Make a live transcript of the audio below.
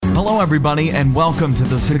Hello, everybody, and welcome to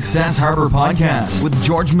the Success Harbor Podcast with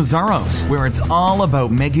George Mazzaros, where it's all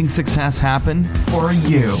about making success happen for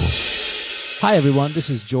you. Hi, everyone.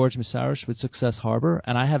 This is George Mazzaros with Success Harbor,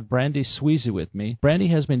 and I have Brandee Sweesy with me. Brandee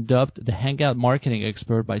has been dubbed the Hangouts Marketing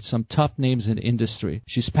Expert by some top names in the industry.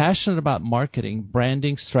 She's passionate about marketing,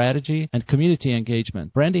 branding, strategy, and community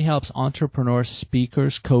engagement. Brandee helps entrepreneurs,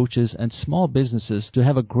 speakers, coaches, and small businesses to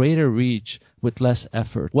have a greater reach with less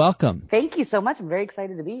effort. Welcome. Thank you so much. I'm very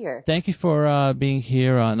excited to be here. Thank you for being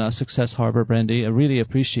here on Success Harbor, Brandee. I really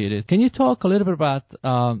appreciate it. Can you talk a little bit about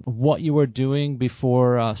what you were doing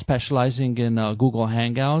before specializing in Google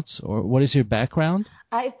Hangouts, or what is your background?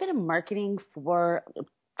 I've been in marketing for,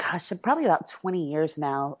 probably about 20 years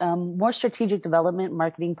now. More strategic development,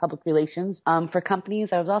 marketing, public relations for companies.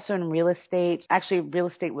 I was also in real estate. Actually, real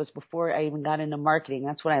estate was before I even got into marketing.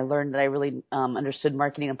 That's when I learned that I really understood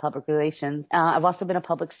marketing and public relations. I've also been a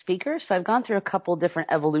public speaker, so I've gone through a couple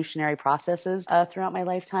different evolutionary processes throughout my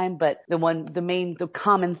lifetime. But the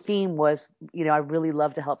common theme was, I really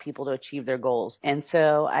love to help people to achieve their goals. And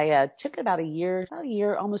so I took about a year,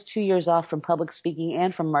 almost 2 years off from public speaking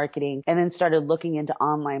and from marketing, and then started looking into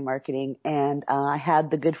online marketing. And I had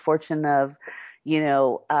the good fortune of,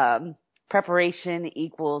 preparation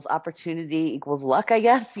equals opportunity equals luck, I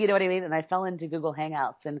guess. You know what I mean? And I fell into Google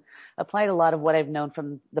Hangouts and applied a lot of what I've known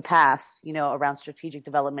from the past, around strategic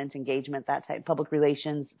development, engagement, that type, public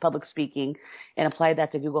relations, public speaking, and applied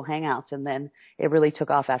that to Google Hangouts. And then it really took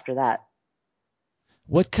off after that.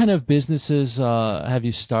 What kind of businesses have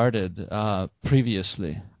you started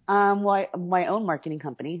previously? My own marketing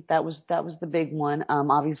company. That was the big one.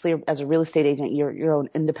 Obviously, as a real estate agent, you're your own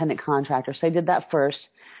independent contractor. So I did that first.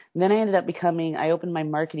 And then I opened my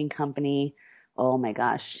marketing company, probably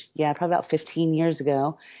about 15 years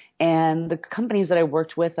ago. And the companies that I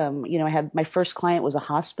worked with, I had my first client was a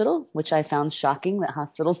hospital, which I found shocking that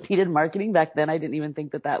hospitals needed marketing. Back then, I didn't even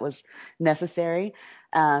think that was necessary.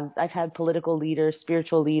 I've had political leaders,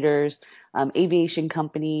 spiritual leaders, aviation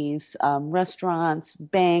companies, restaurants,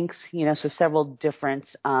 banks, so several different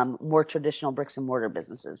more traditional bricks and mortar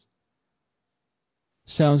businesses.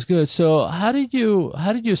 Sounds good. So how did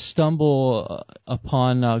you stumble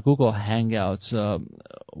upon Google Hangouts?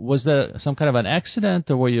 Was that some kind of an accident,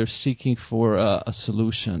 or were you seeking for a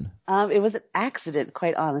solution? It was an accident,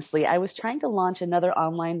 quite honestly. I was trying to launch another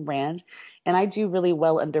online brand, and I do really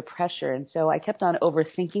well under pressure. And so I kept on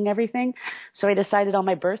overthinking everything. So I decided on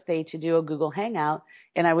my birthday to do a Google Hangout,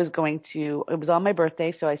 and it was on my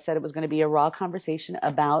birthday. So I said it was going to be a raw conversation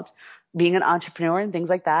about being an entrepreneur and things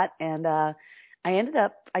like that. And I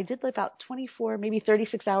did about 24, maybe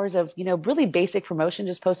 36 hours of, really basic promotion,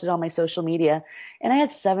 just posted on my social media, and I had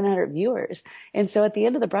 700 viewers. And so at the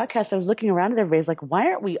end of the broadcast, I was looking around at everybody's like, why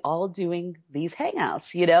aren't we all doing these Hangouts,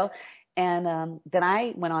 And then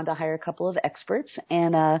I went on to hire a couple of experts,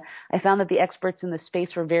 and I found that the experts in the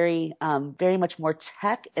space were very, very much more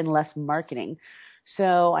tech and less marketing.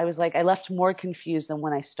 So I was like, I left more confused than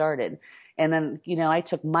when I started. And then, I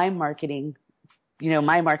took my marketing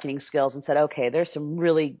skills and said, okay, there's some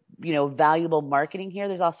really, valuable marketing here.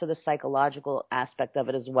 There's also the psychological aspect of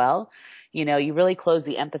it as well. You really close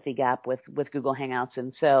the empathy gap with Google Hangouts.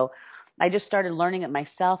 And so I just started learning it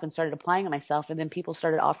myself and started applying it myself. And then people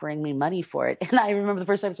started offering me money for it. And I remember the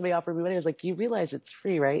first time somebody offered me money, I was like, you realize it's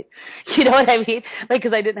free, right? You know what I mean?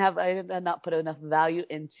 Because I had not put enough value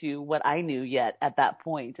into what I knew yet at that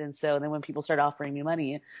point. And so then when people started offering me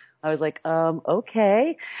money, I was like,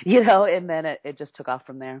 okay, and then it just took off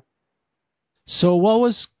from there. So what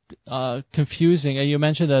was confusing? You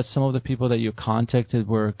mentioned that some of the people that you contacted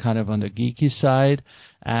were kind of on the geeky side,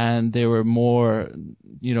 and they were more,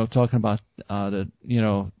 talking about the,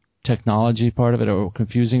 technology part of it, or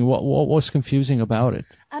confusing. What was confusing about it?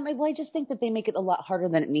 Well, I just think that they make it a lot harder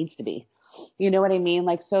than it needs to be. You know what I mean?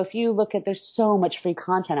 Like, so if you look at, there's so much free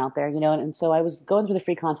content out there, and so I was going through the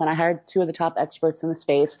free content. I hired two of the top experts in the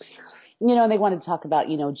space, and they wanted to talk about,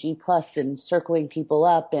 G+ and circling people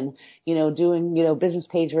up and, doing, business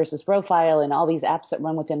page versus profile and all these apps that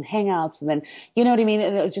run within Hangouts. And then, you know what I mean?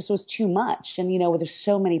 And it just was too much. And, there's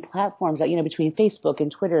so many platforms that, between Facebook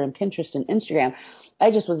and Twitter and Pinterest and Instagram, I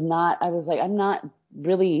was like,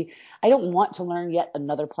 I don't want to learn yet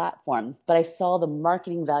another platform, but I saw the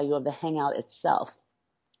marketing value of the Hangout itself.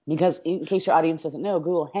 Because in case your audience doesn't know,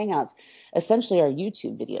 Google Hangouts essentially are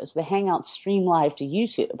YouTube videos. The Hangouts stream live to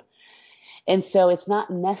YouTube. And so it's not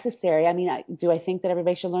necessary. I mean, do I think that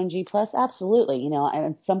everybody should learn G+? Absolutely.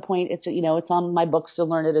 And at some point it's on my books to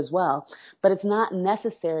learn it as well. But it's not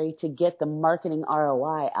necessary to get the marketing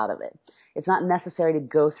ROI out of it. It's not necessary to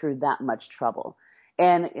go through that much trouble.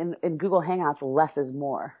 And in Google Hangouts, less is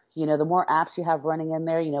more. the more apps you have running in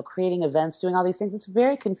there, creating events, doing all these things, it's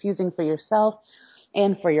very confusing for yourself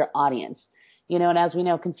and for your audience. And as we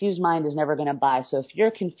know, confused mind is never going to buy. So if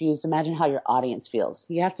you're confused, imagine how your audience feels.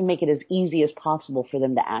 You have to make it as easy as possible for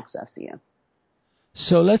them to access you.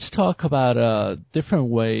 So let's talk about different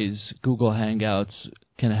ways Google Hangouts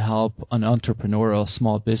can help an entrepreneur or a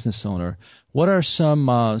small business owner. What are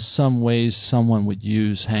some ways someone would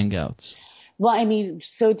use Hangouts? Well,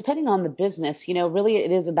 so depending on the business, really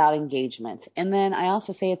it is about engagement. And then I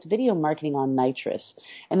also say it's video marketing on nitrous.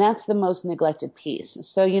 And that's the most neglected piece.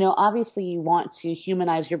 So, obviously you want to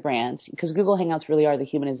humanize your brands because Google Hangouts really are the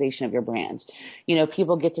humanization of your brands.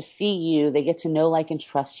 People get to see you. They get to know, like, and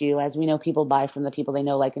trust you. As we know, people buy from the people they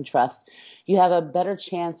know, like, and trust. You have a better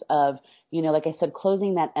chance of, like I said,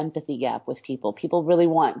 closing that empathy gap with people. People really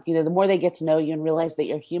want, the more they get to know you and realize that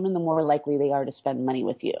you're human, the more likely they are to spend money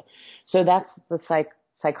with you. So that's the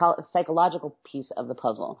psychological piece of the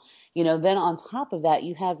puzzle. Then on top of that,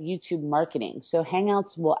 you have YouTube marketing. So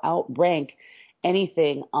Hangouts will outrank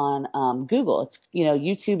anything on Google. It's,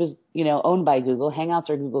 YouTube is, owned by Google. Hangouts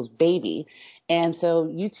are Google's baby. And so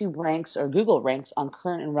YouTube ranks, or Google ranks, on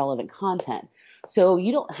current and relevant content. So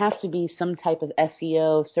you don't have to be some type of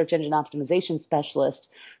SEO, search engine optimization specialist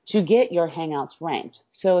to get your Hangouts ranked.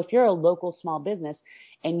 So if you're a local small business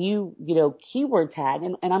and you keyword tag,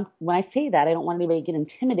 and when I say that, I don't want anybody to get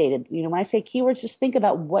intimidated. When I say keywords, just think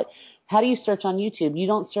about how do you search on YouTube? You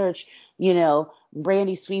don't search,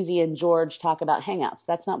 Brandee Sweesy and George talk about Hangouts.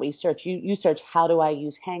 That's not what you search. You search, how do I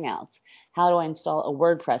use Hangouts? How do I install a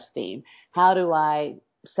WordPress theme? How do I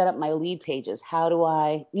set up my lead pages? How do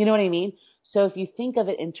I, you know what I mean? So if you think of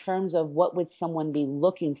it in terms of what would someone be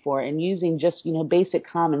looking for and using just, basic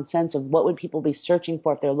common sense of what would people be searching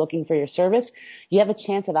for if they're looking for your service, you have a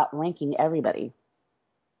chance of outranking everybody.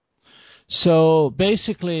 So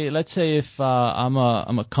basically, let's say if I'm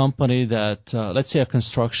a company that, let's say a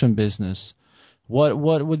construction business,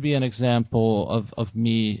 what would be an example of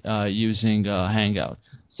me using Hangout?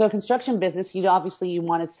 So a construction business, you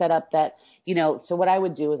want to set up that, so what I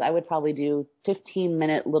would do is I would probably do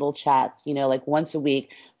 15-minute little chats, like once a week,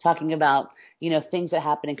 talking about, things that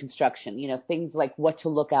happen in construction, things like what to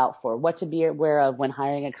look out for, what to be aware of when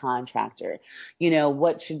hiring a contractor,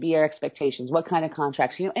 what should be our expectations, what kind of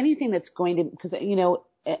contracts, anything that's going to, because,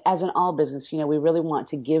 as in all business, we really want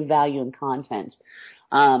to give value and content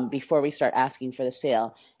before we start asking for the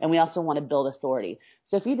sale. And we also want to build authority.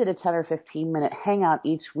 So if you did a 10 or 15-minute hangout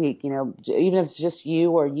each week, even if it's just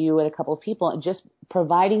you or you and a couple of people, and just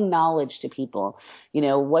providing knowledge to people,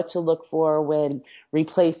 what to look for when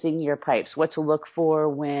replacing your pipes, what to look for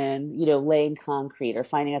when, laying concrete or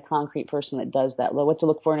finding a concrete person that does that, what to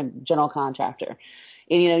look for in a general contractor.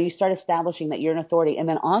 And, you start establishing that you're an authority. And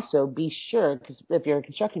then also be sure, because if you're a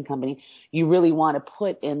construction company, you really want to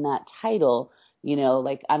put in that title,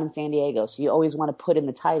 like I'm in San Diego, so you always want to put in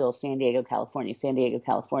the title San Diego, California,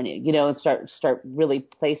 and start really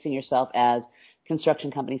placing yourself as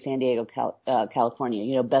construction company San Diego,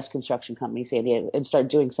 California, best construction company San Diego, and start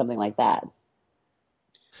doing something like that.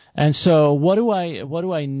 And so what do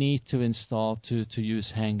I need to install to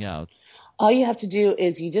use Hangout? All you have to do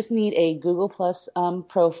is you just need a Google Plus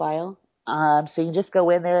profile. So you just go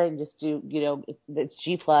in there and just do, it's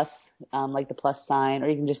G plus, like the plus sign, or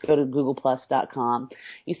you can just go to googleplus.com.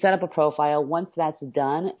 You set up a profile. Once that's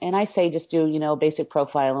done, and I say just do, a basic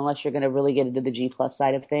profile unless you're going to really get into the G plus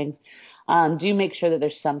side of things. Do make sure that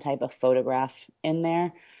there's some type of photograph in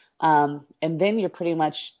there. And then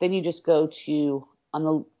then you just go to,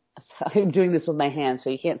 I'm doing this with my hand, so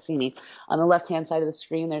you can't see me. On the left-hand side of the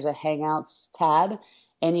screen, there's a Hangouts tab,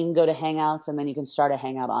 and you can go to Hangouts, and then you can start a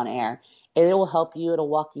Hangout on air. And it will help you. It'll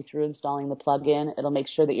walk you through installing the plugin. It'll make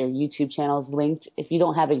sure that your YouTube channel is linked. If you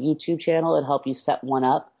don't have a YouTube channel, it'll help you set one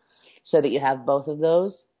up so that you have both of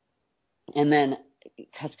those. And then,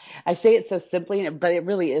 because I say it so simply, but it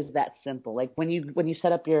really is that simple. Like when you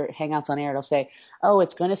set up your Hangouts on air, it'll say, oh,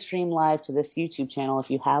 it's going to stream live to this YouTube channel if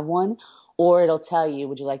you have one. Or it'll tell you,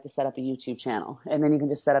 would you like to set up a YouTube channel? And then you can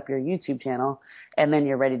just set up your YouTube channel, and then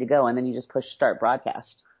you're ready to go. And then you just push start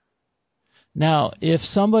broadcast. Now, if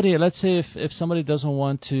somebody, let's say if somebody doesn't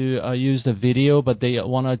want to use the video, but they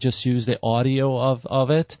want to just use the audio of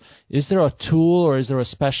it, is there a tool or is there a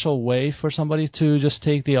special way for somebody to just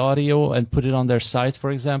take the audio and put it on their site, for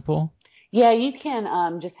example? Yeah, you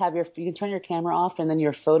can just you can turn your camera off and then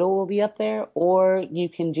your photo will be up there, or you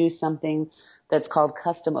can do something that's called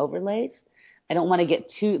custom overlays. I don't want to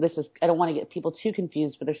get people too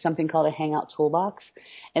confused, but there's something called a Hangout Toolbox,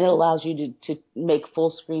 and it allows you to make full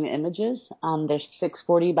screen images. There's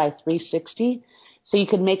 640 by 360, so you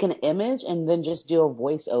could make an image and then just do a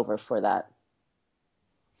voiceover for that.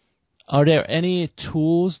 Are there any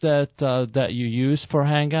tools that you use for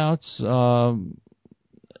Hangouts?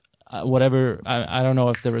 Whatever, I don't know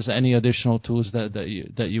if there was any additional tools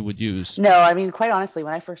that you would use. No, I mean, quite honestly,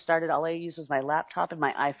 when I first started, all I used was my laptop and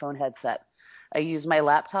my iPhone headset. I used my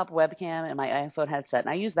laptop webcam and my iPhone headset, and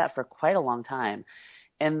I used that for quite a long time.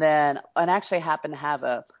 And actually I happen to have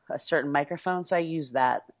a certain microphone, so I use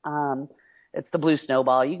that. It's the Blue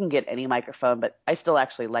Snowball. You can get any microphone, but I still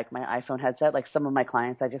actually like my iPhone headset. Like some of my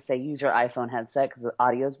clients, I just say use your iPhone headset because the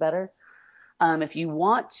audio is better. If you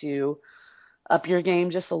want to up your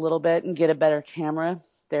game just a little bit and get a better camera,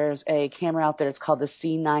 there's a camera out there. It's called the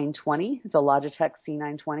C920. It's a Logitech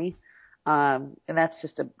C920. And that's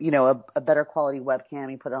just a better quality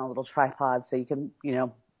webcam. You put it on a little tripod so you can,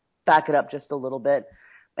 back it up just a little bit.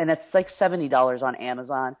 And it's like $70 on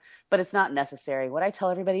Amazon, but it's not necessary. What I tell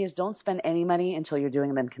everybody is don't spend any money until you're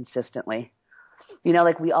doing them consistently.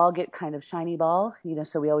 Like we all get kind of shiny ball,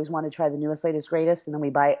 so we always want to try the newest, latest, greatest, and then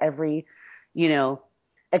we buy every,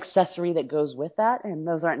 accessory that goes with that, and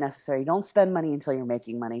those aren't necessary. Don't spend money until you're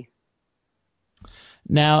making money.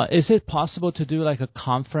 Now, is it possible to do like a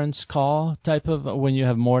conference call type of when you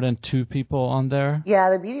have more than 2 people on there? Yeah,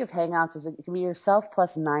 the beauty of Hangouts is it can be yourself plus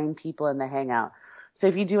 9 people in the Hangout. So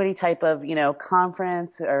if you do any type of,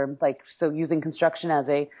 conference or so using construction as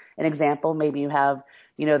an example, maybe you have,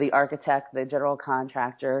 the architect, the general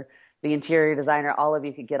contractor, the interior designer, all of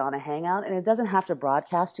you could get on a Hangout, and it doesn't have to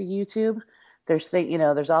broadcast to YouTube.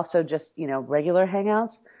 There's also just, regular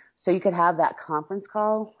Hangouts. So you could have that conference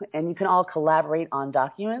call, and you can all collaborate on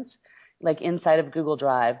documents, like inside of Google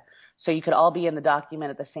Drive. So you could all be in the document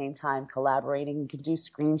at the same time collaborating. You could do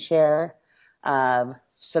screen share.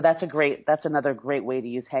 So that's another great way to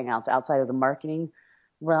use Hangouts outside of the marketing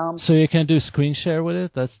realm. So you can do screen share with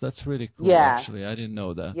it? That's really cool, yeah. Actually. I didn't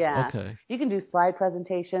know that. Yeah. Okay. You can do slide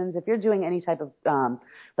presentations. If you're doing any type of,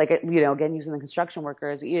 again, using the construction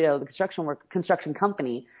workers, the construction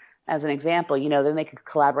company as an example, then they could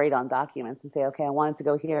collaborate on documents and say, okay, I want it to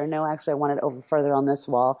go here. No, actually, I want it over further on this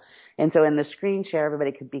wall. And so in the screen share,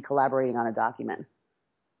 everybody could be collaborating on a document,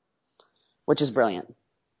 which is brilliant.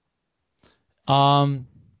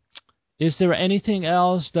 Is there anything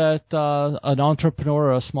else that an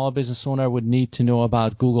entrepreneur or a small business owner would need to know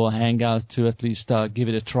about Google Hangouts to at least give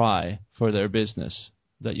it a try for their business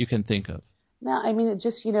that you can think of? No, I mean, it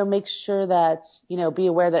just, make sure that, be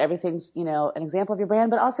aware that everything's, an example of your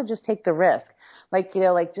brand, but also just take the risk.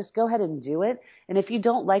 Just go ahead and do it. And if you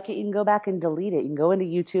don't like it, you can go back and delete it. You can go into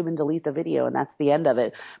YouTube and delete the video, and that's the end of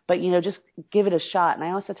it. But, just give it a shot. And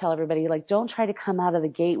I also tell everybody, don't try to come out of the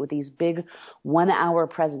gate with these big 1-hour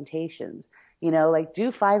presentations.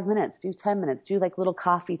 Do 5 minutes, do 10 minutes, do little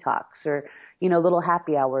coffee talks or, little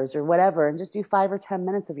happy hours or whatever, and just do 5 or 10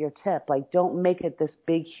 minutes of your tip. Don't make it this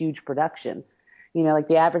big, huge production.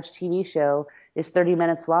 The average TV show is 30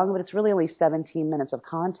 minutes long, but it's really only 17 minutes of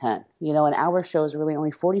content. An hour show is really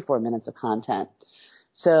only 44 minutes of content.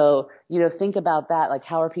 So, think about that.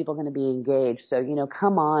 How are people going to be engaged? So,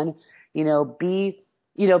 come on, be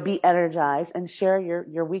energized and share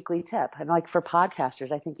your weekly tip. And for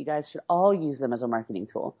podcasters, I think you guys should all use them as a marketing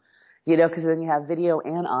tool, because then you have video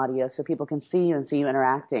and audio so people can see you and see you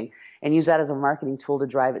interacting, and use that as a marketing tool to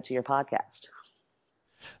drive it to your podcast.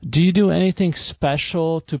 Do you do anything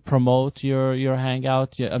special to promote your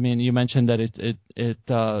Hangout? I mean, you mentioned that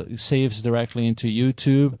it saves directly into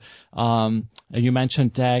YouTube. You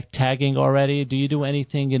mentioned tagging already. Do you do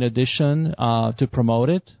anything in addition to promote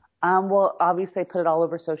it? Well, obviously I put it all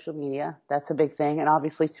over social media. That's a big thing. And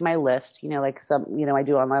obviously to my list, I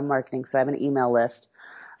do online marketing, so I have an email list.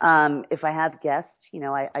 If I have guests,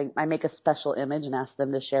 I make a special image and ask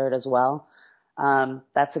them to share it as well.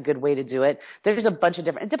 That's a good way to do it. There's a bunch of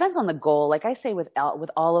different, it depends on the goal. Like I say with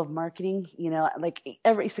all of marketing,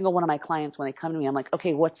 every single one of my clients, when they come to me, I'm like,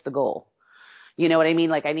 okay, what's the goal? You know what I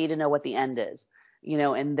mean? I need to know what the end is.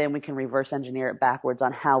 And then we can reverse engineer it backwards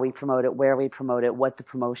on how we promote it, where we promote it, what the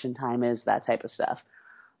promotion time is, that type of stuff.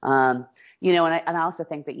 And I also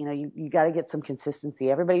think that, you got to get some consistency.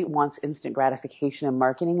 Everybody wants instant gratification in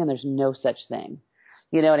marketing, and there's no such thing.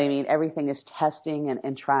 You know what I mean? Everything is testing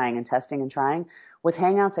and trying and testing and trying. With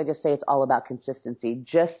Hangouts, I just say it's all about consistency.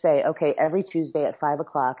 Just say, okay, every Tuesday at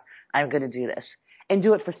 5:00, I'm going to do this, and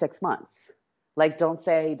do it for 6 months.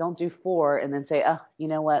 Don't do 4 and then say, oh, you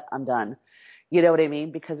know what? I'm done. You know what I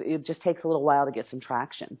mean? Because it just takes a little while to get some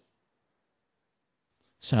traction.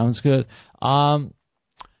 Sounds good.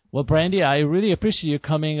 Well, Brandee, I really appreciate you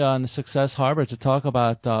coming on Success Harbor to talk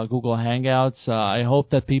about Google Hangouts. I hope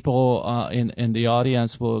that people in the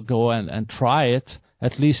audience will go and try it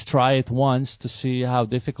at least try it once to see how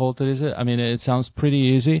difficult it is. I mean, it sounds pretty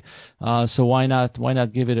easy, so why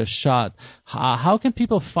not give it a shot? How can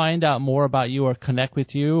people find out more about you or connect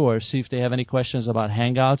with you or see if they have any questions about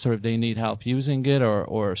Hangouts or if they need help using it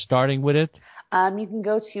or starting with it? You can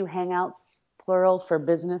go to Hangouts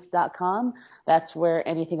pluralforbusiness.com. That's where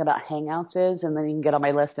anything about Hangouts is, and then you can get on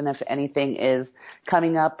my list, and if anything is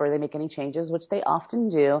coming up or they make any changes, which they often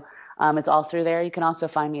do, it's all through there. You can also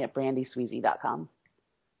find me at brandeesweesy.com.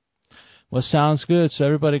 Well, sounds good. So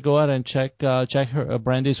everybody go out and check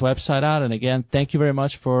Brandee's website out. And again, thank you very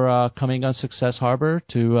much for coming on Success Harbor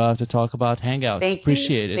to talk about Hangouts. Thank you.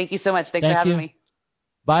 Appreciate it. Thank you so much. Thanks for having me.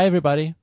 Bye, everybody.